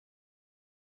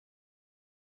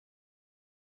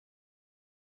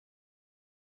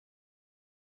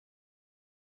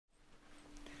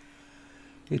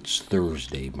It's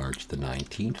Thursday, March the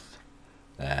 19th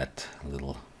at a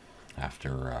little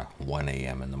after 1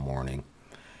 a.m. in the morning.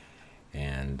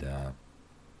 And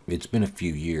it's been a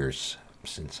few years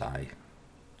since I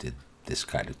did this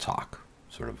kind of talk,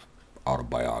 sort of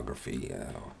autobiography,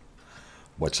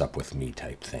 what's up with me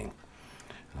type thing.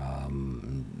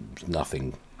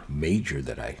 Nothing major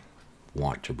that I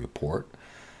want to report.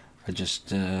 I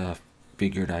just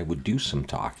figured I would do some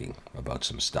talking about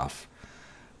some stuff,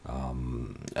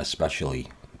 especially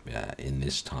in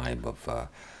this time of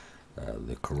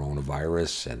the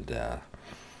coronavirus and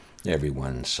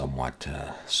everyone somewhat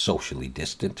socially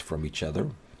distant from each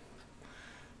other.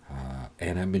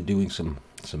 And I've been doing some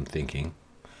thinking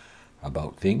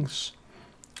about things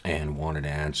and wanted to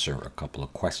answer a couple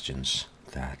of questions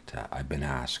that I've been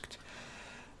asked.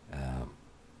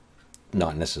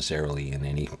 Not necessarily in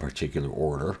any particular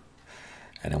order,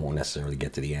 and I won't necessarily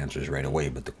get to the answers right away,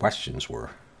 but the questions were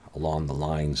along the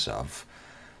lines of,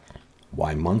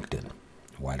 why Moncton?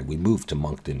 Why did we move to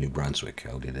Moncton, New Brunswick,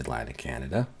 out in Atlantic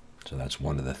Canada? So that's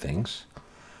one of the things.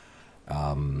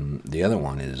 The other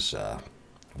one is,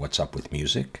 what's up with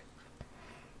music?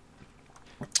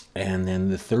 And then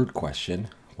the third question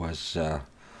was,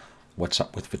 what's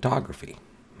up with photography?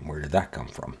 Where did that come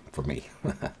from for me?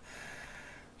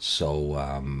 So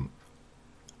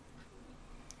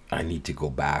I need to go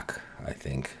back, I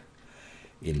think,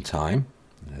 in time,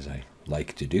 as I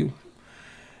like to do.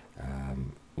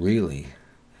 Really,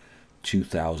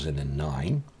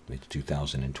 2009, it's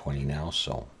 2020 now,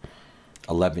 so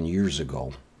 11 years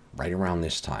ago, right around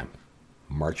this time,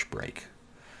 March break,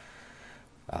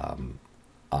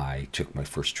 I took my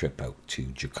first trip out to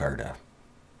Jakarta.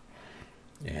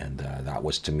 And that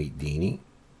was to meet Deanie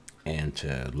and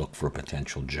to look for a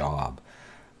potential job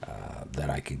that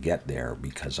I could get there,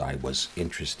 because I was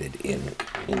interested in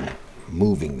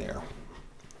moving there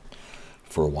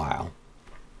for a while,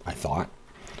 I thought.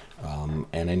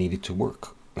 And I needed to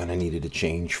work, and I needed a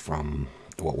change from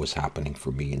what was happening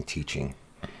for me in teaching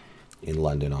in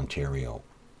London, Ontario.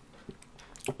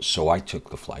 So I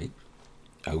took the flight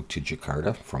out to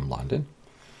Jakarta from London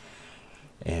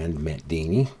and met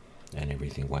Deanie, and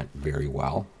everything went very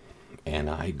well. And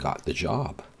I got the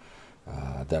job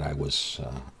that I was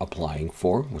applying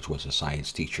for, which was a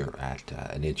science teacher at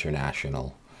an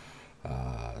international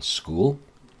school,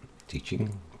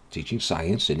 teaching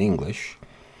science in English,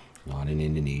 not in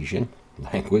Indonesian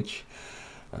language,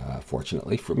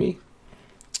 fortunately for me.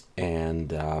 And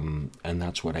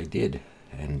that's what I did.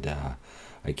 And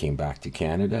I came back to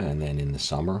Canada, and then in the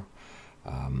summer,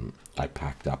 I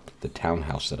packed up the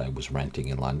townhouse that I was renting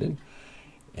in London,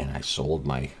 and I sold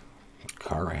my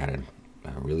car. I had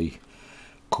a really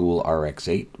cool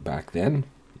RX-8 back then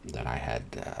that I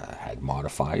had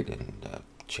modified and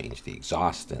changed the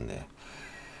exhaust and the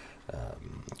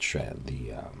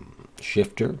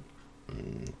shifter,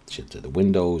 and shifted the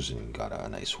windows, and got a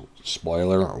nice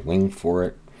spoiler or wing for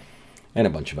it, and a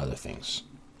bunch of other things.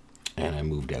 And I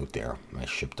moved out there. I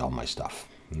shipped all my stuff.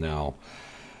 Now,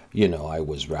 I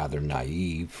was rather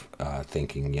naive,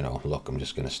 thinking, look, I'm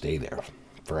just going to stay there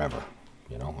forever.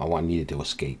 I needed to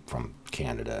escape from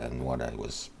Canada and what I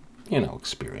was,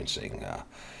 experiencing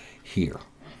here.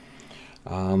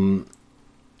 And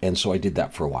so I did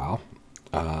that for a while.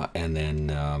 And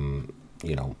then,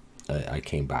 I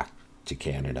came back to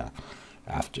Canada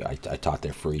after I taught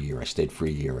there for a year. I stayed for a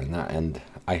year, and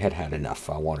I had enough.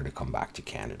 I wanted to come back to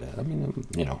Canada. I mean,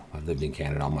 I've lived in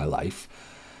Canada all my life,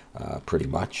 pretty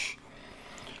much.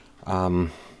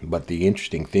 But the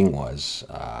interesting thing was,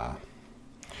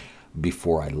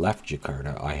 before I left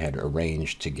Jakarta, I had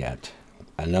arranged to get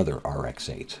another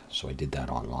RX-8. So I did that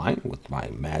online with my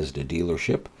Mazda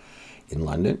dealership in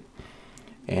London.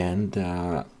 And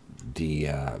the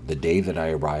day that I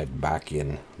arrived back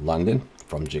in London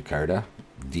from Jakarta,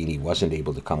 Deanie wasn't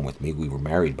able to come with me. We were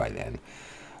married by then,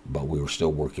 but we were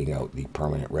still working out the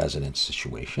permanent residence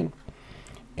situation.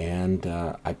 And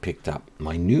I picked up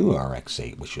my new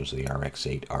RX-8, which was the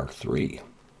RX-8 R3.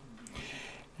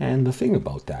 And the thing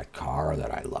about that car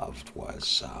that I loved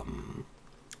was,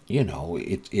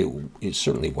 it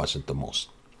certainly wasn't the most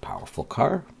powerful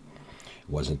car. It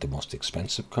wasn't the most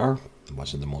expensive car. It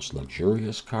wasn't the most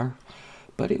luxurious car.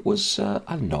 But it was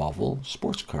a novel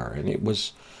sports car, and it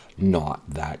was not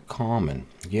that common.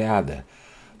 Yeah,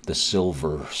 the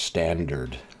silver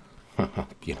standard,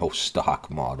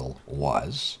 stock model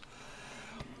was.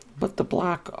 But the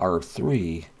black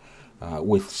R3,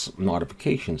 with some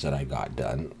modifications that I got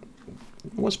done,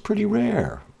 was pretty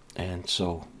rare. And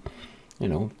so,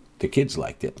 the kids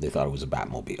liked it. They thought it was a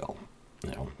Batmobile.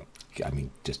 I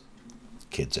mean, just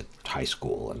kids at high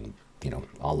school and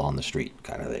all on the street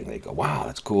kind of thing. They go, wow,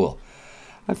 that's cool.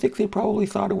 I think they probably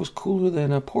thought it was cooler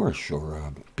than a Porsche or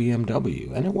a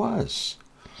BMW, and it was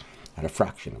at a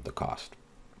fraction of the cost.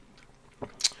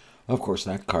 Of course,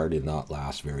 that car did not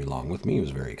last very long with me. It was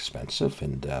very expensive,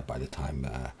 and by the time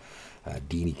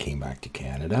Deanie came back to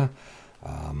Canada,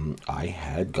 I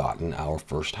had gotten our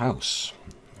first house.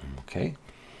 Okay,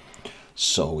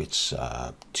 so it's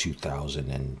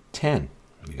 2010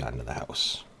 we got into the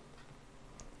house,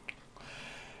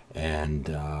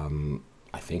 and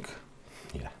I think,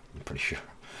 yeah, I'm pretty sure.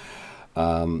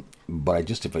 But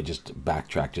if I just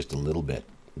backtrack just a little bit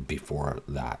before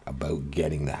that about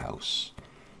getting the house,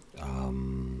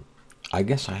 I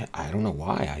guess I don't know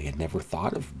why I had never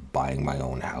thought of buying my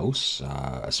own house,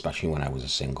 especially when I was a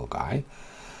single guy.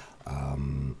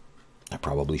 I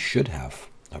probably should have.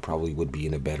 I probably would be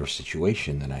in a better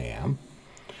situation than I am.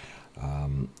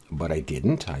 But I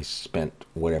didn't. I spent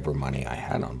whatever money I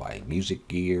had on buying music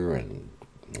gear and,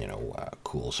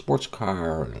 cool sports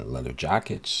car and leather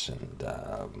jackets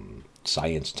and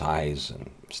science ties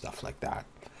and stuff like that.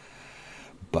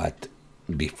 But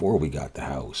before we got the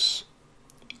house,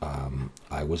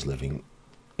 I was living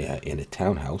in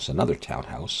another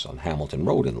townhouse on Hamilton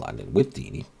Road in London with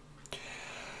Deanie.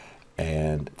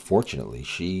 And fortunately,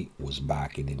 she was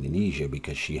back in Indonesia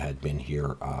because she had been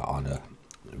here on a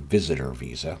visitor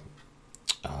visa.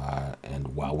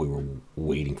 And while we were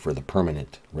waiting for the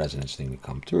permanent residence thing to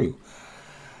come through,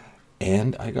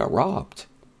 and I got robbed.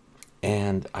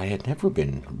 And I had never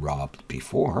been robbed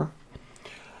before.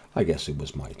 I guess it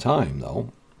was my time,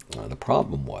 though. The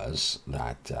problem was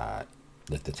that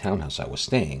the townhouse I was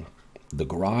staying, the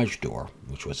garage door,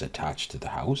 which was attached to the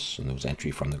house, and there was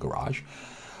entry from the garage,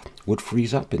 would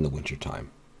freeze up in the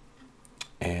wintertime.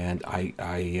 And I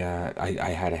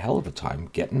had a hell of a time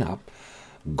getting up,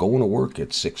 going to work at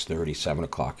 6:30, 7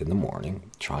 o'clock in the morning,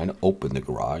 trying to open the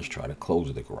garage, trying to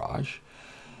close the garage.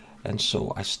 And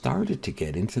so I started to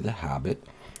get into the habit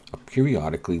of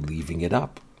periodically leaving it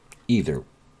up, either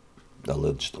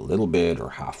just a little bit or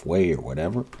halfway or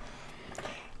whatever.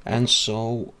 And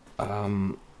so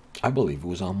I believe it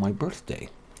was on my birthday.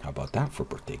 How about that for a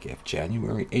birthday gift?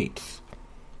 January 8th,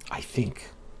 I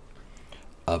think,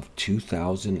 of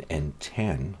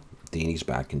 2010. Deanie's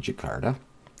back in Jakarta.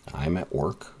 I'm at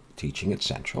work teaching at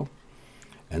Central.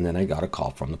 And then I got a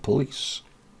call from the police.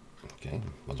 Okay,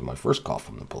 it wasn't my first call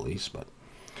from the police, but...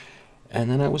 And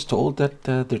then I was told that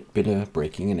there'd been a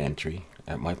breaking and entry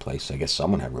at my place. I guess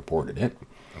someone had reported it.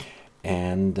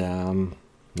 And,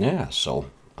 yeah, so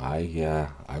I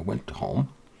went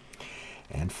home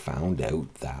and found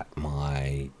out that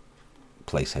my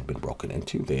place had been broken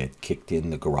into. They had kicked in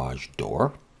the garage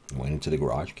door, went into the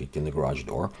garage, kicked in the garage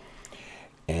door,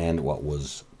 and what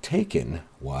was taken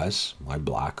was my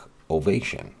black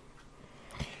Ovation.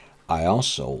 I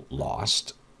also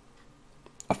lost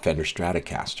a Fender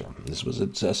Stratocaster. This was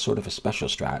a sort of a special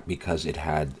Strat because it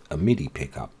had a MIDI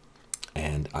pickup,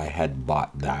 and I had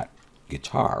bought that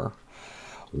guitar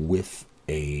with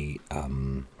a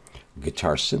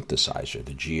guitar synthesizer,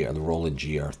 the Roland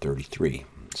GR33,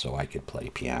 so I could play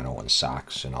piano and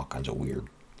sax and all kinds of weird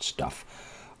stuff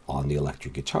on the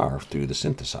electric guitar through the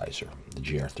synthesizer, the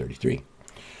GR33.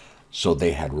 So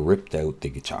they had ripped out the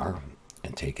guitar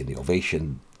and taken the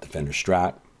Ovation, the Fender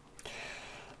Strat.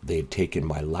 They'd taken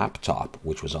my laptop,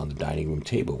 which was on the dining room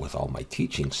table with all my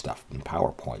teaching stuff and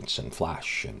PowerPoints and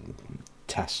Flash and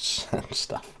tests and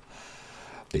stuff.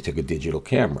 They took a digital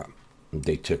camera.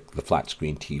 They took the flat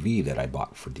screen TV that I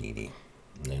bought for Deanie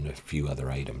and a few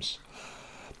other items.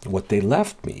 What they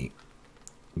left me,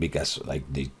 because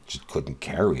they just couldn't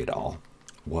carry it all,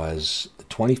 was the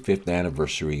 25th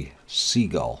anniversary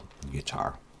Seagull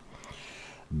guitar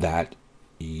that,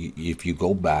 if you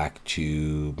go back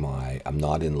to my I'm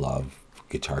Not in Love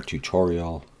guitar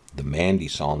tutorial, the Mandy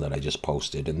song that I just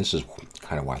posted, and this is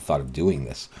kind of why I thought of doing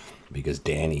this, because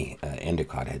Danny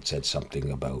Endicott had said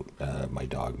something about my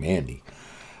dog Mandy.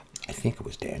 I think it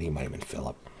was Danny, it might have been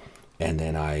Philip. And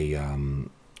then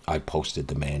I posted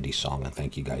the Mandy song, and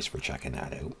thank you guys for checking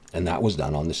that out. And that was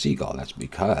done on the Seagull. That's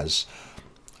because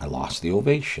I lost the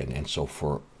Ovation, and so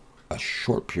for a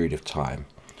short period of time,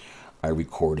 I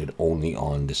recorded only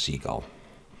on the Seagull.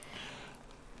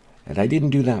 And I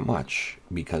didn't do that much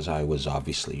because I was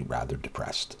obviously rather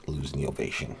depressed losing the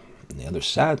Ovation. And the other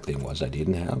sad thing was I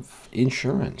didn't have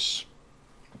insurance.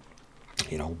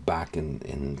 You know, back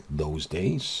in those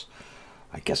days,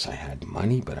 I guess I had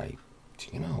money, but I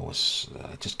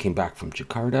just came back from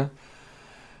Jakarta,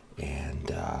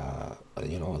 and I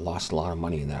lost a lot of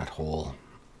money in that whole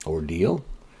ordeal,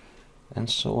 and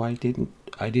so I didn't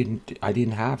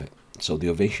have it. So the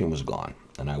Ovation was gone,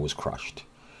 and I was crushed.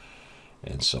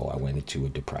 And so I went into a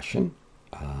depression.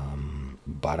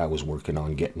 But I was working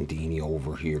on getting Deanie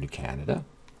over here to Canada.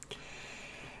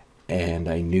 And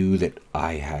I knew that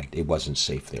it wasn't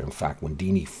safe there. In fact, when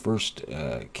Deanie first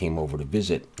came over to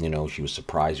visit, she was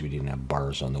surprised we didn't have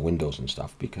bars on the windows and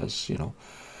stuff because,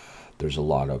 there's a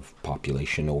lot of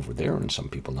population over there and some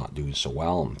people not doing so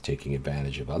well and taking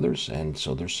advantage of others. And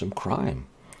so there's some crime.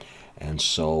 And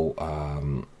so,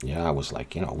 I was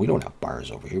like, we don't have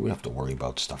bars over here. We don't have to worry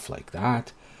about stuff like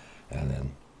that. And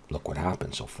then look what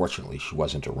happened. So fortunately, she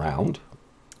wasn't around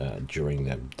during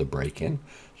the break-in.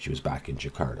 She was back in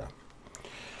Jakarta.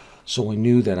 So I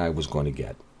knew that I was going to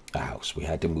get a house. We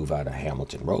had to move out of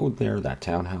Hamilton Road there, that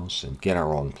townhouse, and get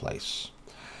our own place.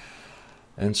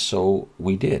 And so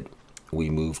we did. We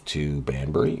moved to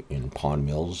Banbury in Pond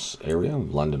Mills area,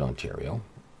 London, Ontario.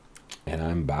 And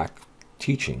I'm back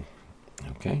teaching.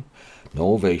 Okay?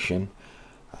 No ovation.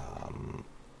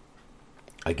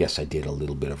 I guess I did a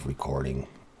little bit of recording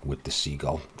with the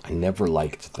Seagull. I never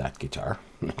liked that guitar.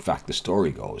 In fact, the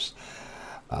story goes,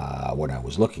 when I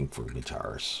was looking for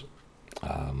guitars,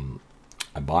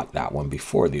 I bought that one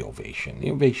before the Ovation.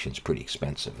 The Ovation's pretty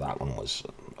expensive. That one was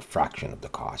a fraction of the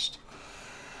cost.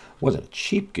 It wasn't a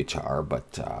cheap guitar,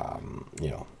 but,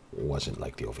 it wasn't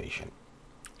like the Ovation.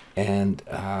 And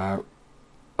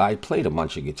I played a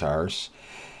bunch of guitars,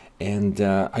 and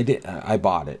I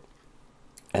bought it.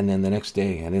 And then the next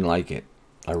day, I didn't like it.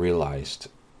 I realized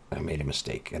I made a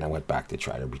mistake, and I went back to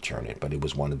try to return it. But it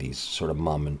was one of these sort of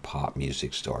mom and pop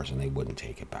music stores, and they wouldn't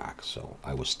take it back. So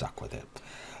I was stuck with it.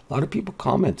 A lot of people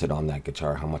commented on that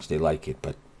guitar, how much they like it.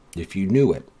 But if you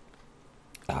knew it,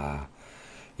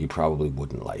 you probably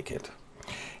wouldn't like it.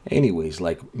 Anyways,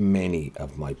 like many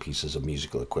of my pieces of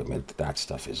musical equipment, that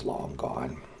stuff is long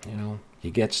gone.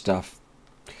 You get stuff,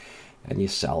 and you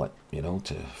sell it,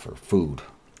 for food,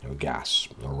 or gas,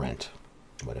 or rent,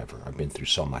 whatever. I've been through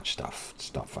so much stuff.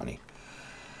 It's not funny.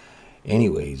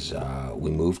 Anyways,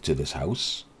 we moved to this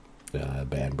house,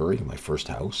 Banbury. My first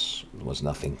house. It was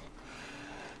nothing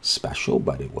special,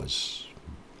 but it was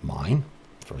mine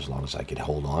for as long as I could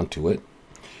hold on to it.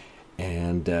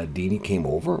 And Deanie came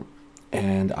over,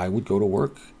 and I would go to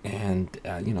work, and,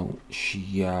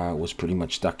 she was pretty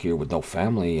much stuck here with no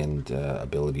family and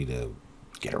ability to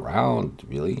get around,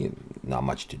 really, and not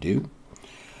much to do.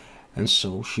 And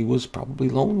so she was probably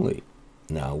lonely.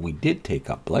 Now, we did take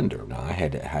up Blender. Now, I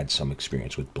had some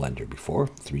experience with Blender before,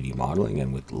 3D modeling,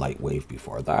 and with Lightwave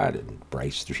before that, and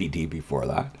Bryce 3D before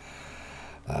that.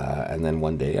 And then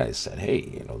one day I said,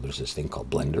 hey, there's this thing called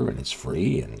Blender, and it's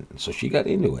free. And so she got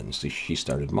into it, and so she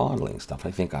started modeling stuff.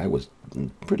 I think I was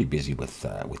pretty busy with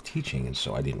teaching, and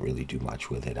so I didn't really do much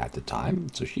with it at the time.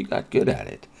 So she got good at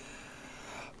it.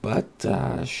 But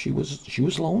she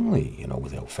was lonely,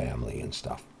 without family and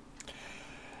stuff.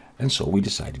 And so we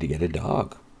decided to get a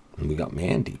dog, and we got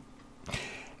Mandy.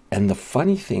 And the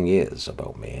funny thing is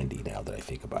about Mandy, now that I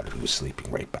think about it, who was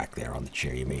sleeping right back there on the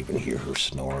chair. You may even hear her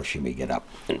snore. She may get up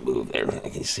and move there.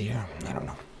 Can you see her? I don't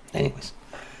know. Anyways,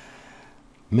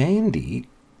 Mandy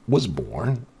was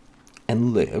born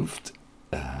and lived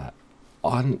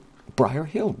on Briar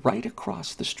Hill, right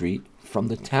across the street from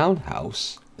the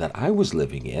townhouse that I was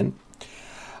living in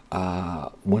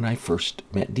when I first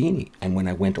met Deanie and when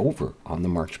I went over on the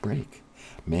March break.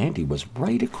 Mandy was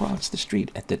right across the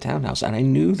street at the townhouse, and I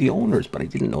knew the owners, but I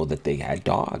didn't know that they had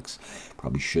dogs.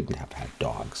 Probably shouldn't have had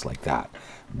dogs like that,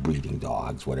 breeding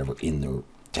dogs, whatever, in their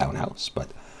townhouse. But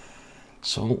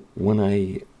so when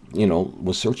I,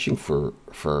 was searching for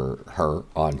her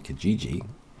on Kijiji,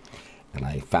 and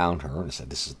I found her, and I said,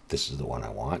 this is the one I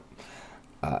want.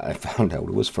 I found out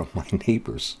it was from my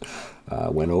neighbors.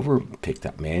 Went over, picked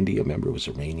up Mandy. I remember it was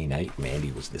a rainy night.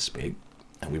 Mandy was this big,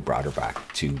 and we brought her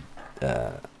back to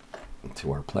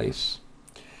our place.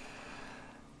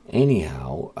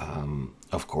 Anyhow,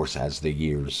 of course, as the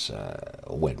years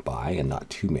went by, and not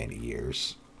too many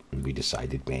years, we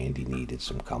decided Mandy needed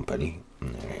some company.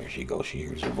 And there she goes. She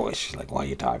hears her voice. She's like, why are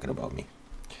you talking about me?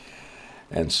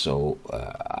 And so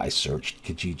I searched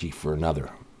Kijiji for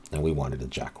another. And we wanted a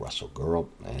Jack Russell girl.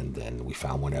 And then we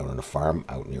found one out on a farm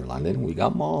out near London. We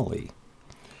got Molly.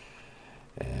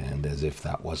 And as if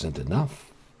that wasn't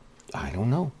enough, I don't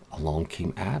know, along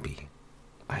came Abby.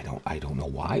 I don't know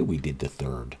why we did the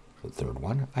third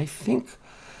one. I think,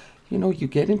 you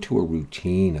get into a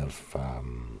routine of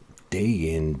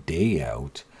day in, day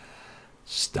out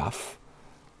stuff,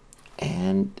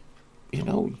 and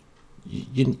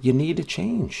you need a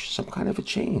change, some kind of a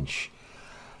change.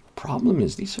 The problem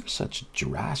is these are such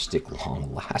drastic,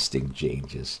 long-lasting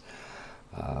changes.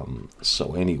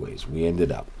 So anyways, we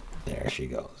ended up, there she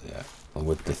goes, yeah,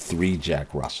 with the 3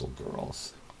 Jack Russell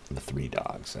girls. the three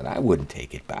dogs, and I wouldn't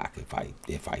take it back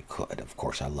if I could. Of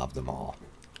course, I love them all.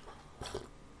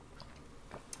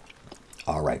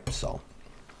 All right, so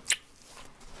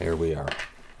here we are.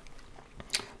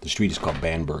 The street is called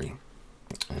Banbury,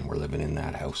 and we're living in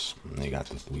that house. And we got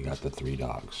the three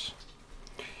dogs,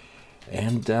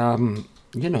 and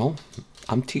you know,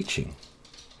 I'm teaching,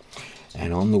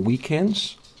 and on the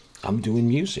weekends, I'm doing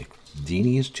music.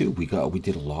 Deanie is too. We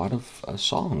did a lot of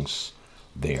songs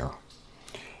there,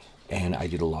 and I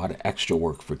did a lot of extra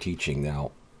work for teaching.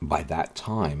 Now, by that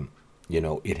time, you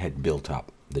know, it had built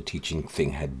up. The teaching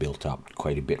thing had built up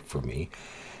quite a bit for me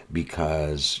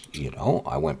because, you know,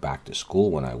 I went back to school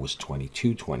when I was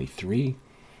 22, 23.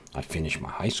 I finished my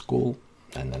high school,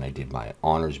 and then I did my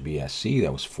honors BSc.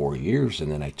 That was 4 years,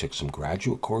 and then I took some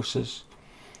graduate courses.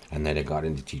 And then I got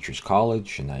into Teachers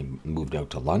College, and I moved out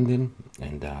to London,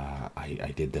 and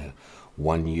I did the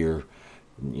 1 year,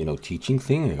 you know, teaching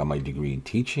thing. I got my degree in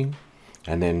teaching.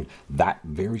 And then that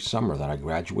very summer that I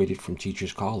graduated from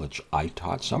Teachers College, I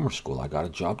taught summer school. I got a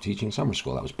job teaching summer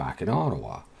school. That was back in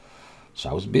Ottawa. So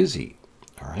I was busy,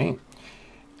 all right?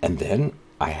 And then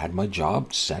I had my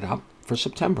job set up for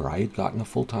September. I had gotten a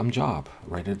full-time job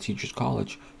right at Teachers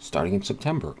College starting in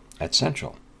September at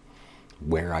Central,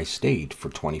 where I stayed for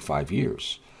 25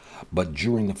 years. But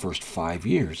during the first 5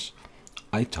 years,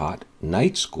 I taught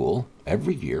night school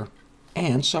every year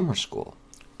and summer school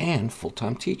and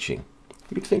full-time teaching.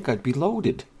 You'd think I'd be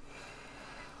loaded.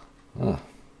 You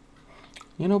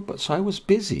know, but so I was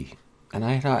busy. And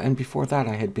and before that,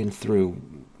 I had been through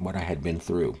what I had been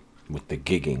through with the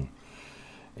gigging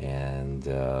and,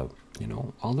 you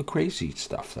know, all the crazy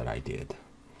stuff that I did.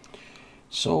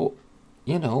 So,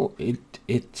 you know, it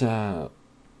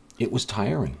was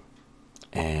tiring,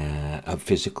 and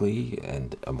physically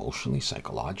and emotionally,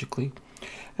 psychologically.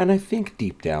 And I think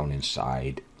deep down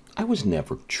inside, I was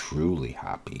never truly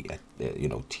happy at, you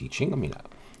know, teaching. I mean,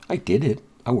 I did it.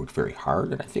 I worked very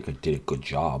hard, and I think I did a good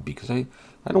job because I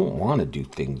don't want to do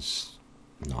things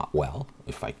not well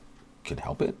if I can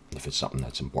help it, if it's something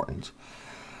that's important.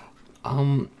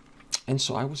 And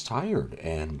so I was tired,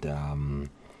 and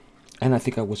I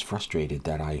think I was frustrated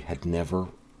that I had never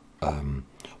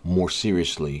more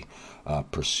seriously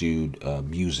pursued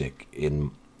music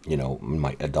in, you know,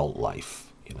 my adult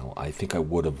life. You know, I think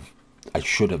I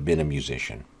should have been a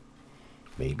musician.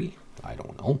 Maybe, I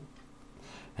don't know.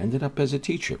 Ended up as a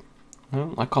teacher.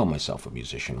 Well, I call myself a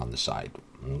musician on the side.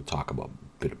 We'll talk a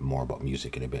bit more about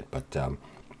music in a bit. But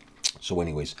so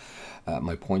anyways,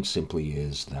 my point simply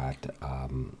is that,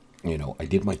 you know, I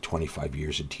did my 25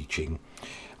 years of teaching.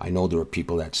 I know there are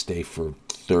people that stay for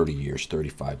 30 years,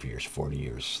 35 years, 40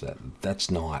 years.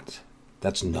 That's not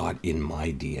in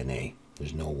my DNA.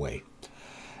 There's no way.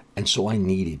 And so I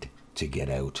needed to get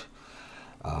out.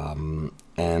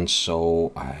 And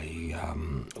so I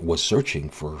was searching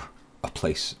for a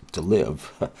place to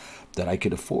live that I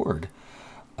could afford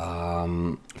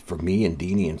for me and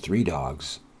Deanie and three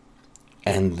dogs.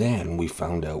 And then we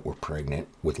found out we're pregnant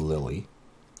with Lily,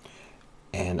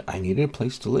 and I needed a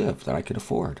place to live that I could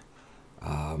afford.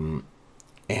 And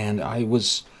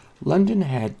London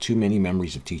had too many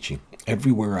memories of teaching.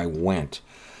 Everywhere I went,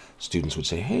 students would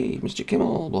say, "Hey, Mr.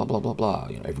 Kimmel, blah, blah, blah, blah."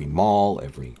 You know, every mall,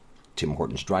 every Tim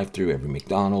Hortons drive-thru, every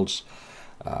McDonald's,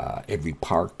 every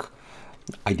park.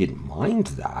 I didn't mind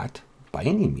that by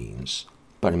any means,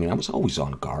 but I mean, I was always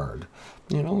on guard.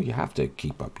 You know, you have to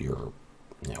keep up your,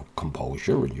 you know,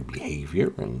 composure and your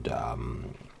behavior and,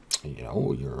 you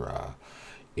know, your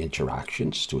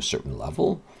interactions to a certain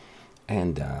level,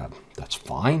 and that's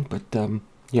fine. But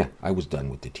yeah, I was done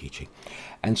with the teaching,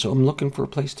 and so I'm looking for a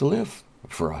place to live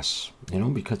for us. You know,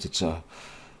 because it's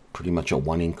pretty much a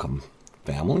one-income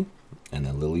family, and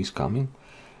then Lily's coming,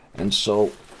 and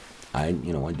so I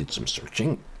did some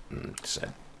searching and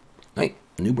said, "Hey,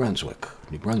 New Brunswick.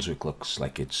 New Brunswick looks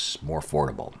like it's more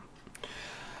affordable."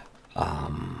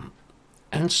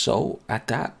 And so at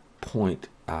that point,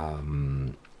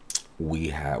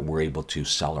 we were able to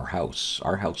sell our house.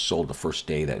 Our house sold the first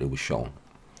day that it was shown,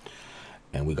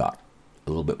 and we got a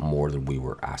little bit more than we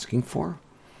were asking for.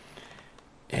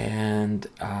 And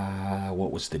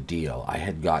what was the deal? I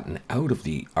had gotten out of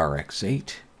the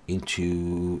RX-8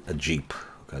 into a Jeep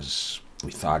because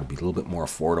we thought it'd be a little bit more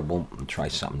affordable and try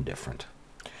something different.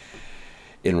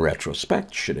 In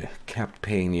retrospect, should have kept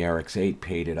paying the RX-8,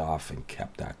 paid it off, and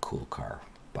kept that cool car.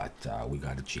 But we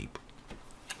got a Jeep.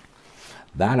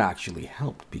 That actually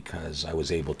helped because I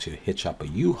was able to hitch up a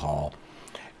U-Haul.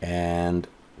 And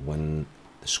when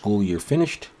the school year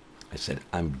finished, I said,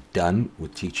 "I'm done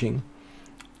with teaching.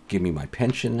 Give me my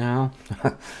pension now."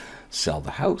 Sell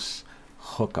the house,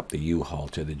 hook up the U-Haul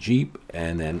to the Jeep,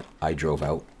 and then I drove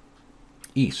out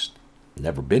east.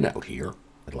 Never been out here.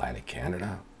 Atlantic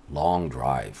Canada, long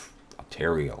drive.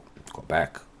 Ontario,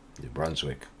 Quebec, New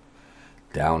Brunswick,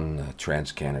 down the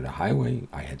Trans-Canada Highway.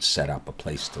 I had set up a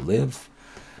place to live,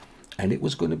 and it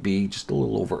was going to be just a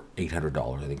little over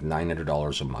 $800, I think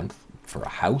 $900 a month for a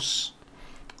house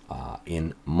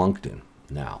in Moncton.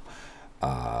 Now,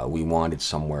 we wanted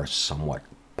somewhere somewhat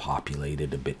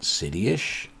populated, a bit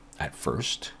city-ish at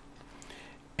first,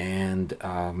 and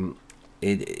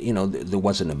there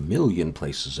wasn't a million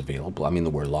places available. I mean,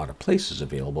 there were a lot of places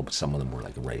available, but some of them were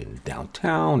like right in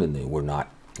downtown, and they were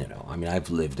not. I mean, I've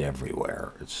lived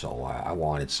everywhere, so I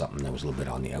wanted something that was a little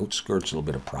bit on the outskirts, a little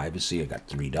bit of privacy. I got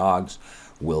 3 dogs.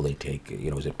 Will they take?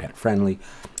 Is it pet friendly?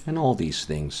 And all these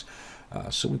things.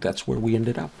 So that's where we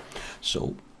ended up.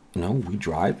 So, we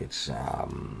drive. It's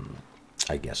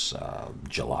I guess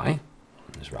July.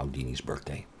 It's Raldini's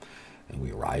birthday, and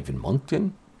we arrive in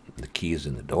Moncton. The key is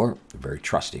in the door. They're very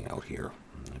trusting out here,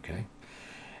 okay?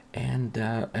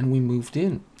 And we moved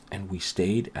in, and we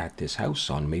stayed at this house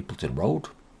on Mapleton Road.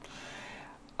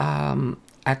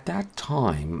 At that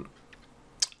time,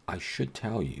 I should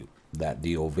tell you that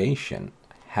the Ovation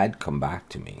had come back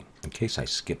to me, in case I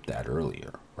skipped that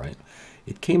earlier, right?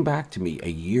 It came back to me a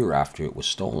year after it was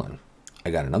stolen.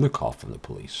 I got another call from the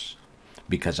police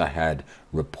because I had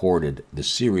reported the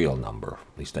serial number.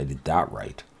 At least I did that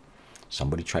right.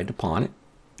 Somebody tried to pawn it.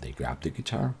 They grabbed the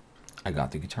guitar. I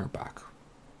got the guitar back.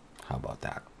 How about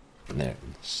that? And they're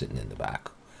sitting in the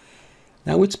back.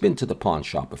 Now, it's been to the pawn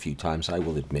shop a few times. I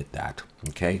will admit that.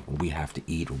 Okay? When we have to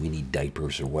eat or we need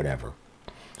diapers or whatever.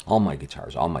 All my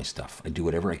guitars, all my stuff. I do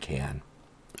whatever I can.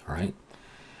 All right?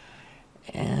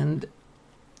 And,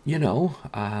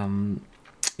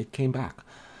 it came back.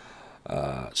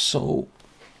 So,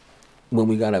 when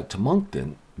we got out to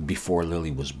Moncton, before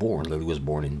Lily was born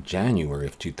in January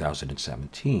of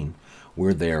 2017.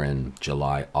 We're there in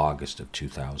July, August of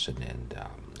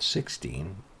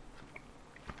 2016.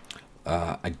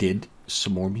 I did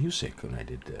some more music, and I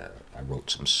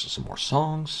wrote some more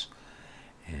songs,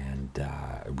 and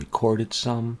recorded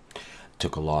some.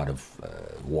 Took a lot of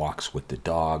walks with the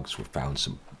dogs. We found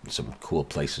some cool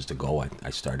places to go. I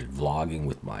started vlogging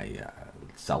with my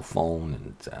cell phone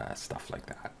and stuff like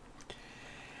that.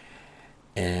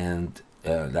 And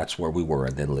that's where we were.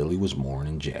 And then Lily was born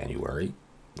in January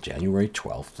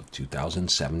 12th of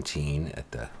 2017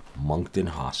 at the Moncton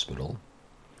Hospital.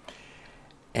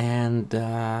 And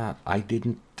I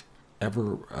didn't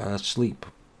ever sleep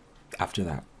after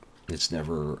that.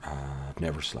 I've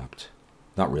never slept.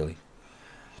 Not really.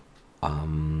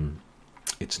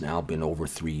 It's now been over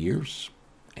 3 years,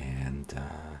 and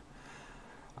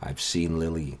I've seen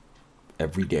Lily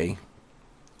every day.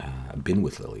 I've been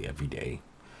with Lily every day,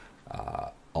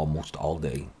 almost all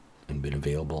day, and been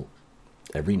available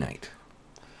every night.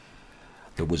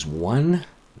 There was one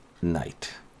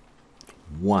night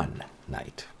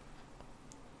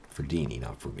for Deanie,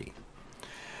 not for me,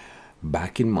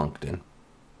 back in Moncton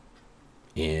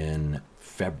in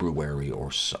February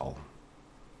or so.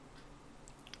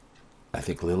 I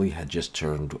think Lily had just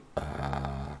turned,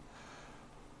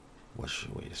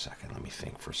 wait a second, let me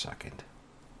think for a second.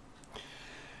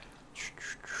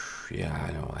 Yeah,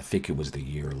 I know. I think it was the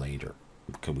year later,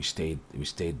 because we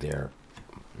stayed there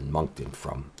in Moncton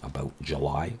from about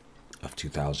July of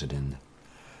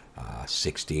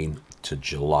 2016 to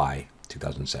July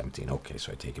 2017. Okay,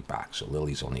 so I take it back. So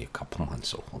Lily's only a couple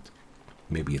months old.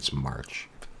 Maybe it's March.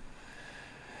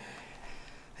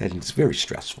 And it's very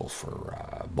stressful for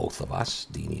both of us,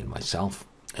 Deanie and myself.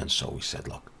 And so we said,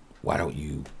 look, why don't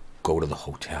you go to the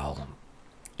hotel,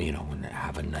 and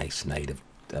have a nice night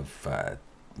of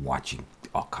watching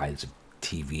all kinds of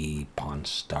TV, Pawn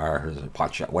Stars,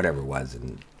 Pawn Shop, whatever it was,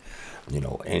 and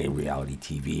any reality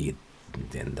TV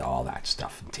and all that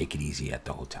stuff, and take it easy at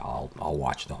the hotel. I'll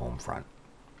watch the home front.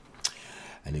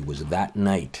 And it was that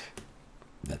night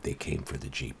that they came for the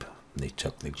Jeep. They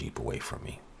took the Jeep away from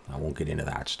me. I won't get into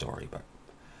that story,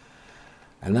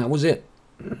 and that was it.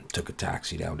 Took a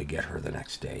taxi down to get her the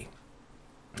next day,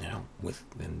 with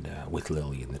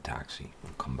Lily in the taxi,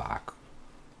 and come back.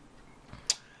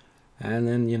 And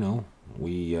then,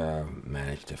 we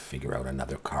managed to figure out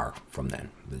another car from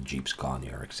then. The Jeep's gone, the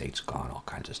RX-8's gone, all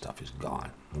kinds of stuff is gone.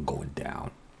 I'm going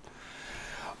down.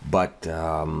 But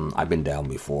I've been down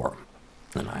before,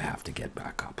 and I have to get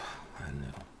back up.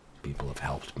 And people have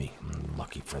helped me. I'm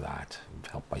lucky for that. I've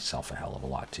helped myself a hell of a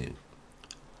lot, too.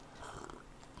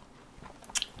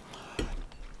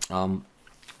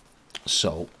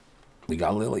 So, we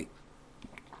got Lily.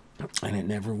 And it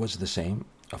never was the same.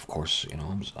 Of course,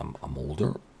 I'm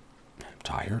older, I'm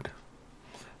tired,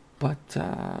 but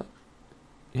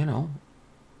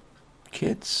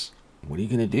kids. What are you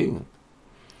going to do?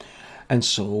 And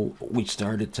so we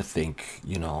started to think,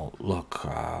 look,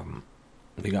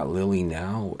 we got Lily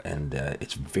now, and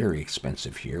it's very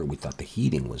expensive here. We thought the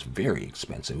heating was very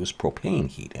expensive. It was propane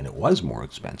heat, and it was more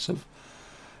expensive.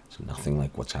 It's nothing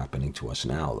like what's happening to us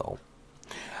now, though.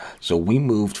 So we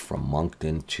moved from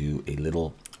Moncton to a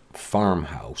little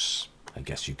farmhouse, I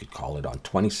guess you could call it, on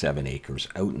 27 acres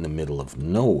out in the middle of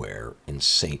nowhere in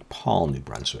St. Paul, New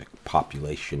Brunswick.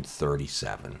 Population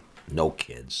 37. No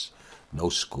kids, no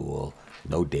school,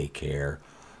 no daycare,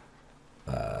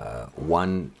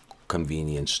 one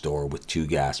convenience store with 2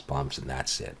 gas pumps, and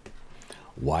that's it.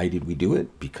 Why did we do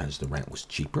it? Because the rent was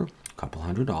cheaper, a couple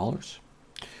 $100.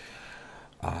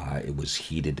 It was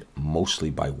heated mostly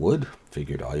by wood.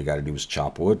 Figured all you got to do is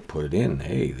chop wood, put it in.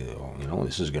 Hey,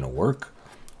 this is going to work.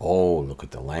 Oh, look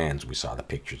at the lands. We saw the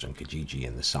pictures on Kijiji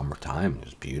in the summertime. It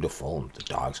was beautiful. The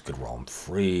dogs could roam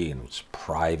free, and it was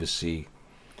privacy.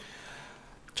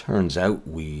 Turns out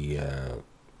we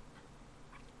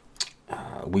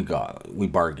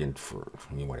bargained for,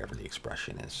 whatever the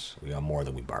expression is. We got more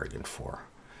than we bargained for.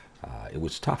 It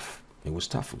was tough. It was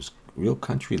real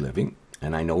country living.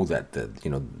 And I know that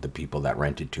the people that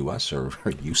rented to us are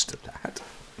used to that.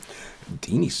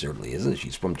 Deanie certainly isn't.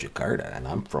 She's from Jakarta, and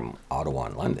I'm from Ottawa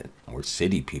and London. We're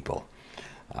city people.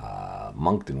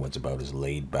 Moncton was about as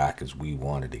laid back as we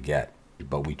wanted to get,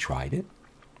 but we tried it,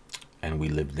 and we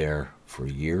lived there for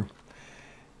a year.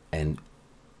 And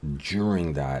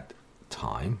during that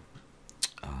time,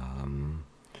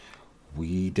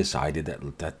 we decided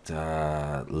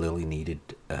that Lily needed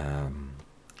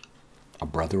a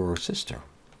brother or a sister.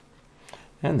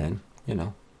 And then,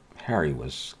 Harry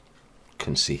was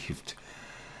conceived.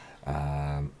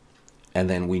 And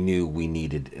then we knew we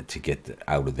needed to get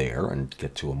out of there and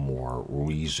get to a more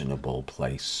reasonable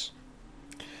place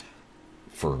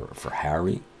for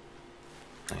Harry.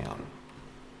 Hang on.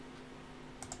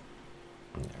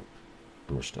 Yeah,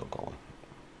 we're still going.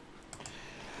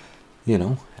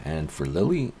 And for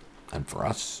Lily and for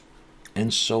us.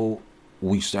 And so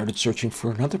we started searching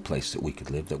for another place that we could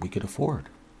live, that we could afford.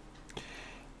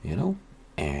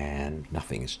 And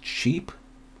nothing is cheap,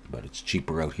 but it's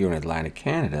cheaper out here in Atlantic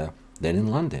Canada than in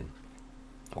London.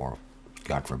 Or,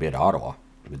 God forbid, Ottawa.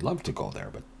 We'd love to go there,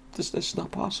 but this is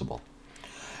not possible.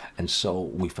 And so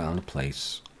we found a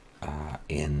place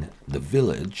in the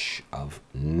village of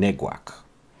Neguac,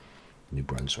 New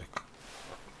Brunswick.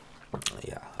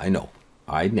 Yeah, I know.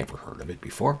 I'd never heard of it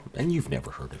before, and you've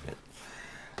never heard of it.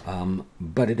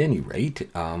 But at any rate,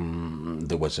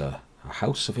 there was a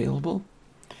house available,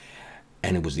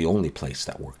 and it was the only place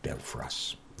that worked out for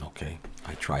us. Okay,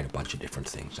 I tried a bunch of different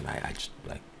things, and I just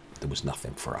there was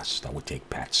nothing for us that would take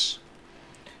pets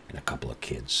and a couple of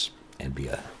kids and be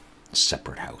a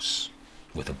separate house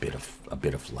with a bit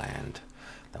of land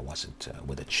that wasn't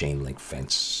with a chain link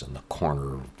fence in the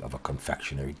corner of a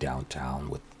confectionery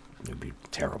downtown. It'd be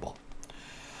terrible.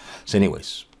 So,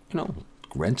 anyways,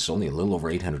 rent's only a little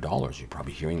over $800. You're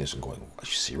probably hearing this and going, "Are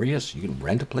you serious? You can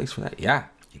rent a place for that?" Yeah,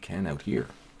 you can out here,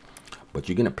 but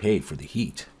you're gonna pay for the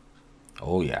heat.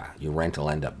 Oh yeah, your rent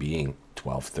will end up being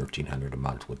 $1,200-1,300 a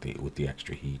month with the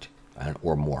extra heat,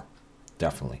 or more,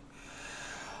 definitely.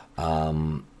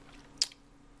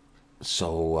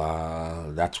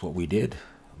 So that's what we did.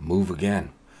 Move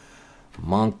again.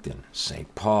 Moncton,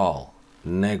 St. Paul,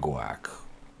 Neguac,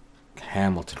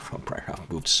 Hamilton. I've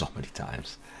moved so many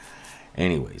times.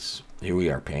 Anyways, here we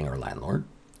are paying our landlord,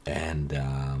 and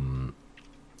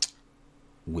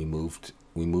we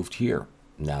moved here.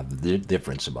 Now, the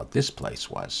difference about this place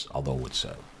was, although it's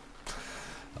a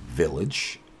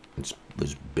village, it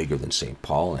was bigger than St.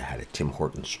 Paul, and it had a Tim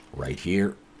Hortons right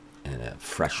here, and a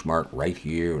Fresh Mart right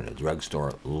here, and a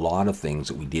drugstore. A lot of things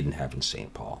that we didn't have in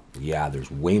St. Paul. Yeah, there's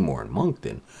way more in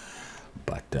Moncton,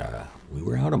 but we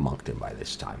were out of Moncton by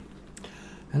this time.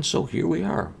 And so here we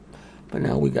are. But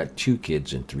now we got 2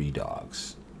 kids and 3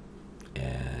 dogs.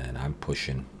 And I'm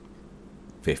pushing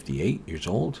 58 years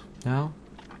old now.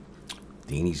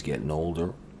 Deanie's getting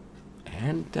older.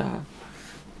 And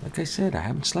like I said, I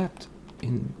haven't slept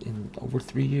in over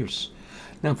 3 years.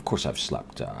 Now, of course, I've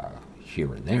slept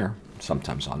here and there,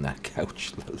 sometimes on that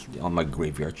couch, on my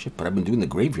graveyard shift. But I've been doing the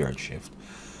graveyard shift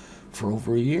for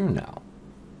over a year now.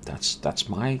 That's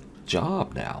my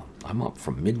job now. I'm up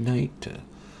from midnight to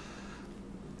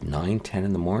 9-10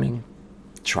 in the morning.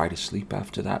 Try to sleep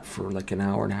after that for like an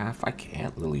hour and a half. I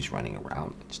can't. Lily's running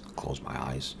around. Just close my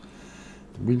eyes.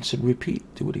 Rinse and repeat.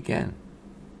 Do it again.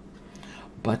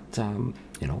 But,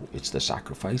 it's the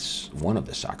sacrifice, one of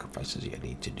the sacrifices you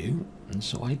need to do. And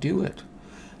so I do it.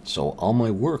 So all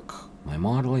my work, my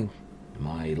modeling,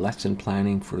 my lesson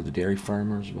planning for the dairy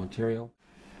farmers of Ontario.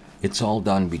 It's all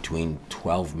done between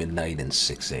 12 midnight and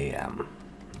 6 a.m.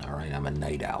 All right, I'm a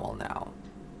night owl now.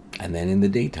 And then in the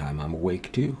daytime, I'm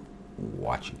awake too,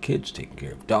 watching kids, taking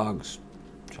care of dogs,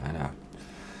 trying to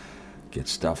get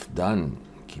stuff done,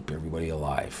 keep everybody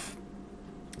alive.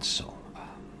 So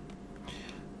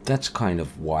that's kind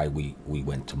of why we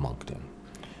went to Moncton.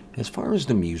 As far as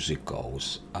the music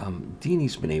goes,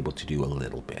 Deanie's been able to do a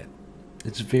little bit.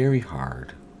 It's very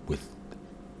hard with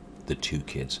the two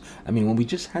kids. I mean, when we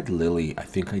just had Lily, I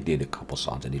think I did a couple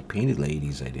songs. I did Painted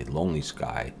Ladies, I did Lonely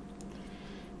Sky.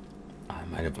 I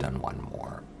might have done one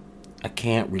more. I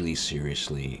can't really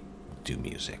seriously do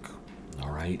music,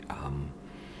 all right?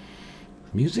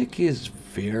 Music is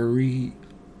very,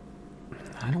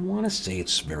 I don't want to say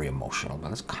it's very emotional, but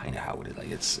that's kind of how it is.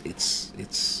 Like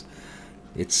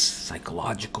it's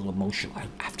psychological, emotional. I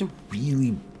have to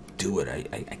really do it.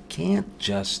 I can't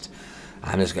just,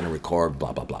 I'm just going to record,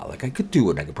 blah, blah, blah. Like, I could do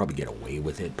it. I could probably get away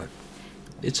with it, but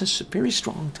it's a very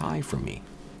strong tie for me.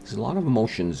 There's a lot of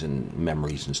emotions and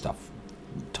memories and stuff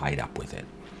tied up with it.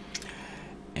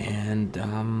 And,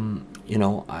 you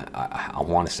know, I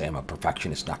want to say I'm a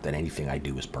perfectionist. Not that anything I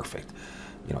do is perfect.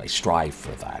 You know, I strive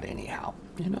for that anyhow,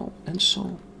 you know. And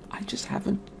so I just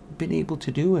haven't been able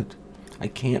to do it. I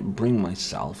can't bring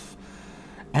myself.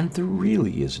 And there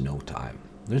really is no time.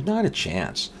 There's not a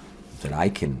chance that I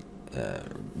can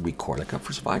record. Like,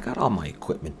 first of all, I got all my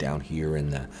equipment down here in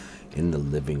the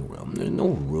living room. There's no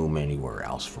room anywhere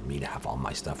else for me to have all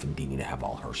my stuff and Deanie to have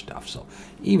all her stuff. So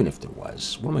even if there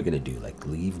was, what am I going to do? Like,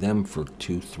 leave them for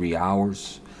 2-3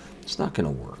 hours? It's not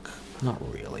going to work. Not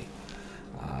really.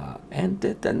 And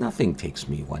that nothing takes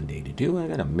me one day to do. I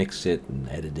got to mix it and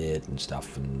edit it and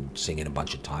stuff and sing it a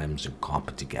bunch of times and comp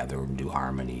it together and do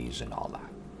harmonies and all that.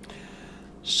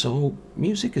 So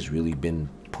music has really been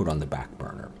put on the back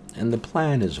burner. And the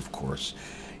plan is, of course,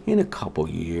 in a couple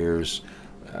years,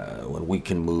 when we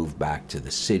can move back to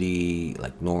the city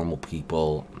like normal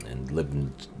people and live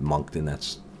in Moncton,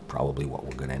 that's probably what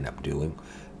we're going to end up doing.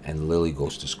 And Lily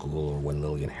goes to school, or when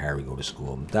Lily and Harry go to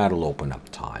school, that'll open up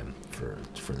time for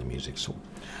the music. So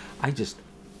I just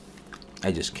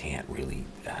can't really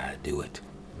do it,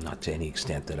 not to any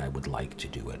extent that I would like to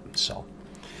do it. So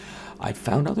I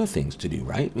found other things to do,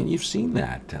 right? And you've seen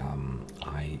that.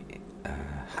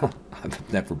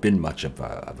 I've never been much of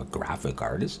a graphic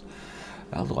artist,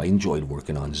 although I enjoyed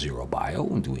working on zerobio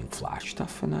and doing flash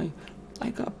stuff, and I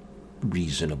got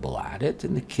reasonable at it,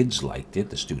 and the kids liked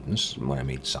it, the students, when I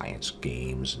made science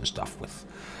games and stuff with,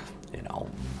 you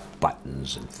know,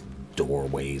 buttons and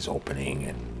doorways opening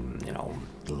and, you know,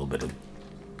 a little bit of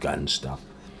gun stuff.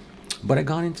 But I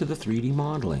got into the 3D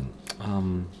modeling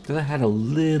because I had a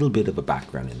little bit of a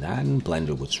background in that, and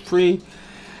Blender was free,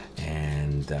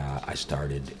 and I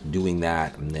started doing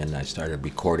that, and then I started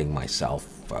recording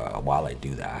myself while I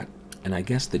do that, and I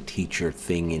guess the teacher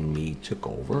thing in me took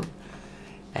over,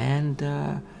 and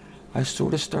I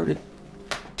sort of started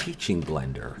teaching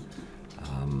Blender,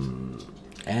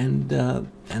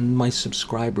 and my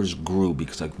subscribers grew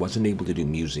because I wasn't able to do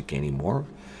music anymore.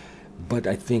 But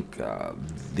I think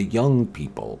the young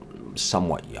people,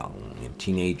 somewhat young,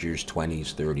 teenagers,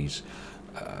 20s, 30s,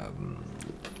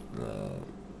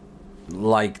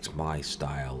 liked my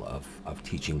style of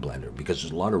teaching Blender, because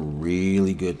there's a lot of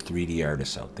really good 3D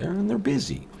artists out there, and they're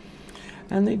busy.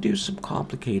 And they do some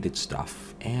complicated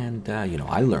stuff, and, you know,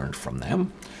 I learned from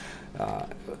them.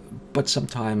 But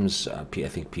sometimes I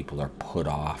think people are put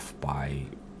off by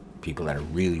people that are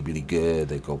really, really good.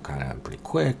 They go kind of pretty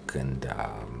quick, and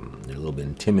they're a little bit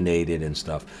intimidated and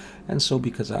stuff. And so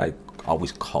because I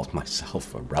always called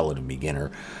myself a relative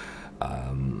beginner,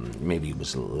 maybe it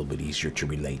was a little bit easier to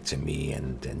relate to me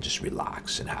and just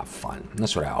relax and have fun. And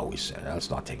that's what I always said. Let's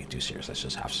not take it too serious. Let's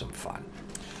just have some fun.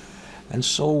 And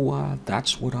so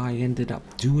that's what I ended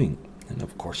up doing. And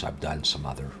of course, I've done some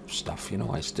other stuff. You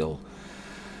know,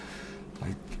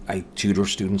 I tutor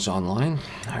students online.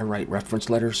 I write reference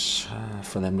letters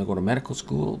for them to go to medical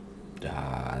school.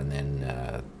 And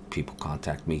then people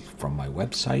contact me from my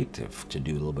website to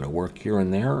do a little bit of work here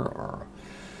and there, or,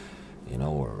 you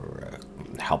know, or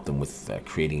help them with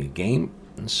creating a game.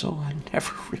 And so I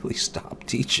never really stopped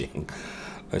teaching.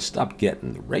 I stopped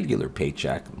getting the regular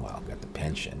paycheck. Well, I got the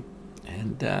pension.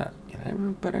 And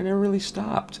but I never really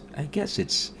stopped. I guess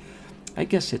it's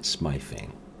my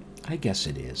thing. I guess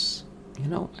it is. You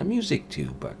know, music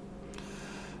too, but,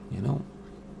 you know.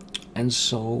 And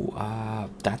so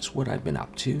that's what I've been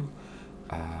up to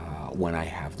when I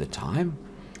have the time.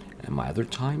 And my other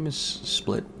time is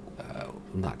split,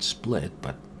 not split,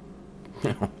 but,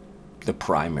 you know, the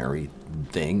primary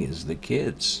thing is the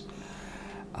kids.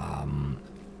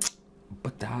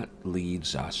 But that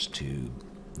leads us to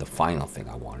the final thing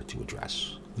I wanted to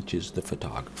address, which is the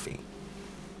photography.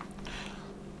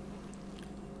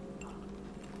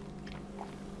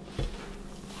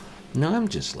 Now, I'm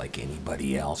just like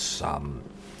anybody else,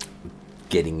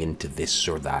 getting into this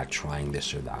or that, trying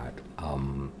this or that.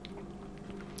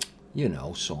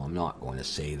 So I'm not going to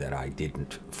say that I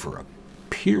didn't, for a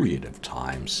period of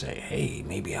time, say, hey,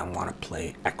 maybe I want to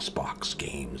play Xbox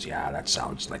games. Yeah, that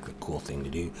sounds like a cool thing to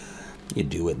do. You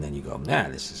do it, and then you go, nah,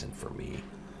 this isn't for me.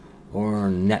 Or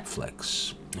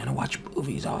Netflix. And I watch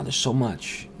movies. Oh, there's so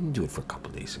much. You do it for a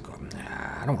couple of days and go,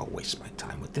 nah, I don't want to waste my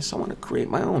time with this. I want to create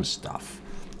my own stuff.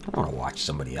 I don't want to watch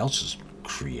somebody else's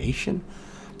creation.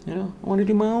 I want to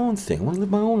do my own thing. I want to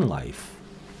live my own life.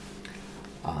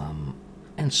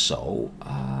 And so,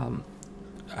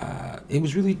 it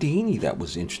was really Deanie that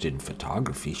was interested in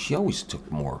photography. She always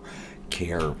took more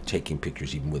care taking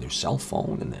pictures even with her cell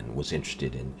phone, and then was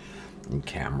interested in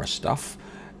camera stuff.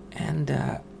 And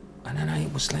then I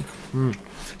was like,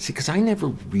 See, because I never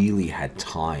really had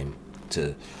time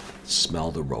to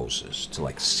smell the roses, to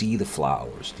like see the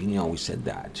flowers. Deanie always said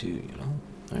that too,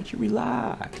 Why don't you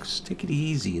relax, take it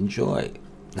easy, enjoy.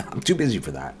 I'm too busy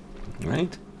for that,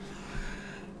 right?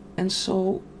 And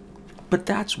so, but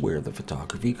that's where the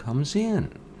photography comes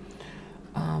in.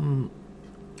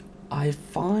 I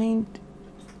find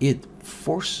it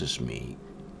forces me,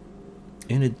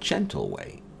 in a gentle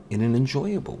way, in an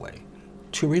enjoyable way,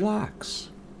 to relax,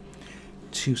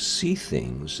 to see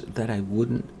things that I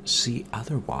wouldn't see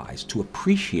otherwise, to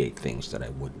appreciate things that I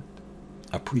wouldn't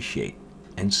appreciate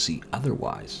and see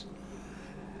otherwise.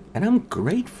 And I'm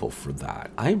grateful for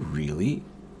that. I really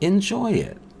enjoy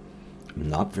it. I'm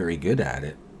not very good at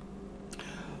it.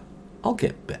 I'll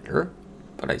get better,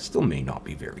 but I still may not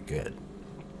be very good.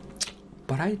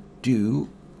 But I do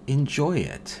enjoy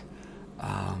it.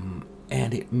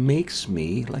 And it makes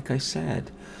me, like I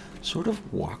said, sort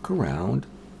of walk around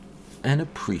and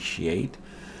appreciate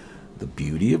the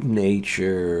beauty of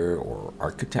nature or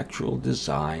architectural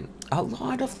design. A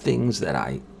lot of things that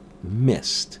I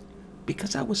missed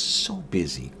because I was so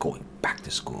busy going back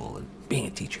to school and being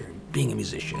a teacher and being a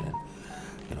musician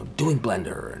and doing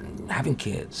Blender and having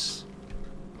kids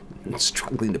and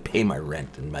struggling to pay my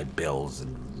rent and my bills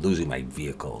and losing my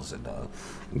vehicles and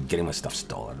getting my stuff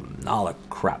stolen and all the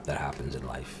crap that happens in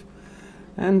life.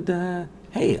 And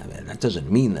hey, that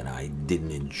doesn't mean that I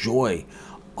didn't enjoy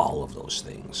all of those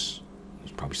things.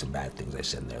 There's probably some bad things I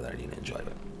said in there that I didn't enjoy,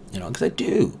 but because I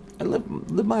do. I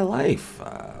live my life.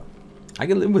 I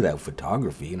could live without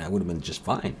photography and I would have been just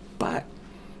fine. But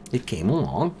it came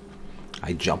along.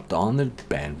 I jumped on the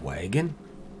bandwagon,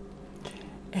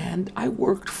 and I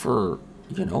worked for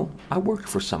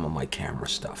some of my camera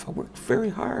stuff. I worked very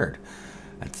hard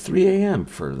at 3 a.m.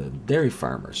 for the dairy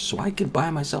farmers so I could buy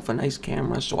myself a nice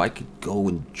camera so I could go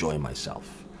enjoy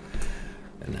myself.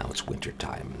 And now it's winter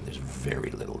time and there's very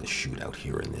little to shoot out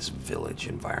here in this village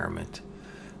environment.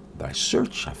 But I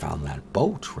searched, I found that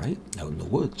boat right out in the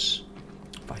woods.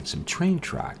 Find some train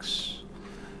tracks.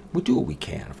 We do what we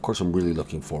can. Of course, I'm really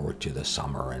looking forward to the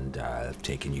summer and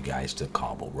taking you guys to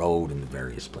Cobble Road and the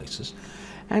various places.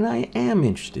 And I am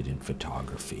interested in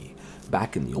photography.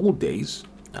 Back in the old days,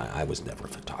 I was never a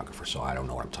photographer, so I don't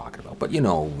know what I'm talking about. But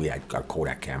we had our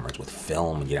Kodak cameras with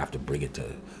film, and you'd have to bring it to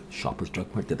Shoppers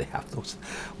Drug Mart. Did they have those?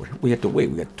 We had to wait.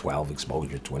 We got 12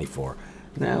 exposure, 24.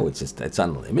 Now it's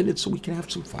unlimited, so we can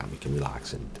have some fun. We can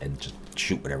relax and just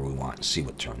shoot whatever we want and see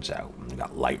what turns out. And we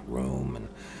got Lightroom and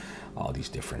all these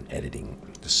different editing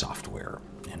software,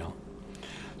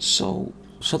 So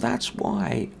that's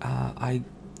why I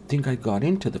think I got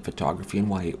into the photography and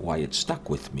why it stuck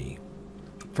with me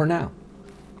for now.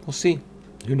 We'll see.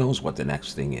 Who knows what the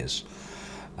next thing is.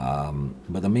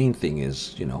 But the main thing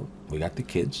is, we got the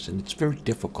kids, and it's very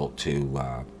difficult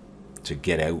to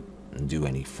get out and do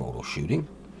any photo shooting.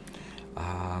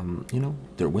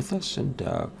 They're with us, and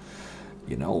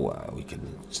we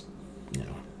can,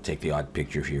 take the odd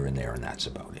picture here and there, and that's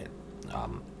about it.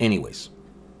 Anyways,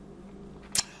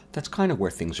 that's kind of where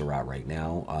things are at right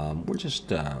now. We're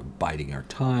just biding our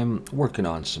time, working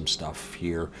on some stuff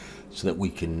here so that we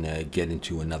can get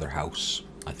into another house.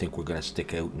 I think we're going to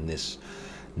stick out in this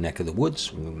neck of the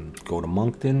woods. We'll go to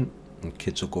Moncton, and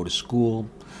kids will go to school.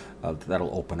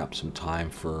 That'll open up some time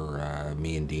for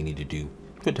me and Deanie to do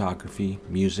photography,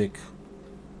 music,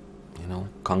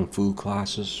 kung fu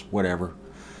classes, whatever,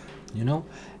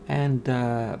 and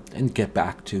get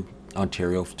back to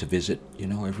Ontario to visit.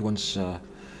 Everyone's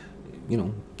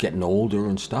getting older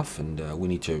and stuff, and we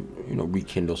need to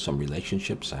rekindle some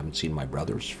relationships. I haven't seen my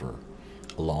brothers for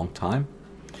a long time,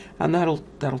 And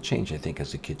that'll change, I think,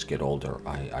 as the kids get older.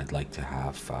 I'd like to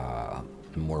have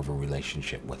more of a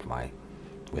relationship with my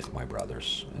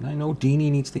brothers. And I know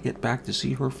Deanie needs to get back to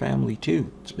see her family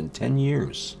too. It's been 10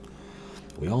 years.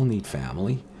 We all need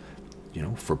family,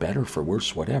 for better, for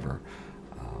worse, whatever.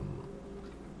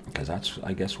 Because that's,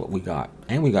 I guess, what we got.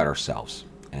 And we got ourselves.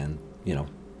 And,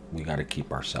 we got to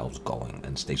keep ourselves going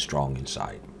and stay strong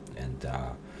inside. And,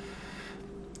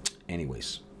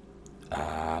 anyways,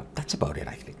 that's about it,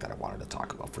 I think, that I wanted to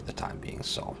talk about for the time being.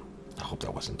 So I hope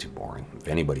that wasn't too boring. If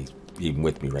anybody's even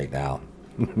with me right now,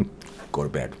 go to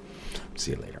bed.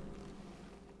 See you later.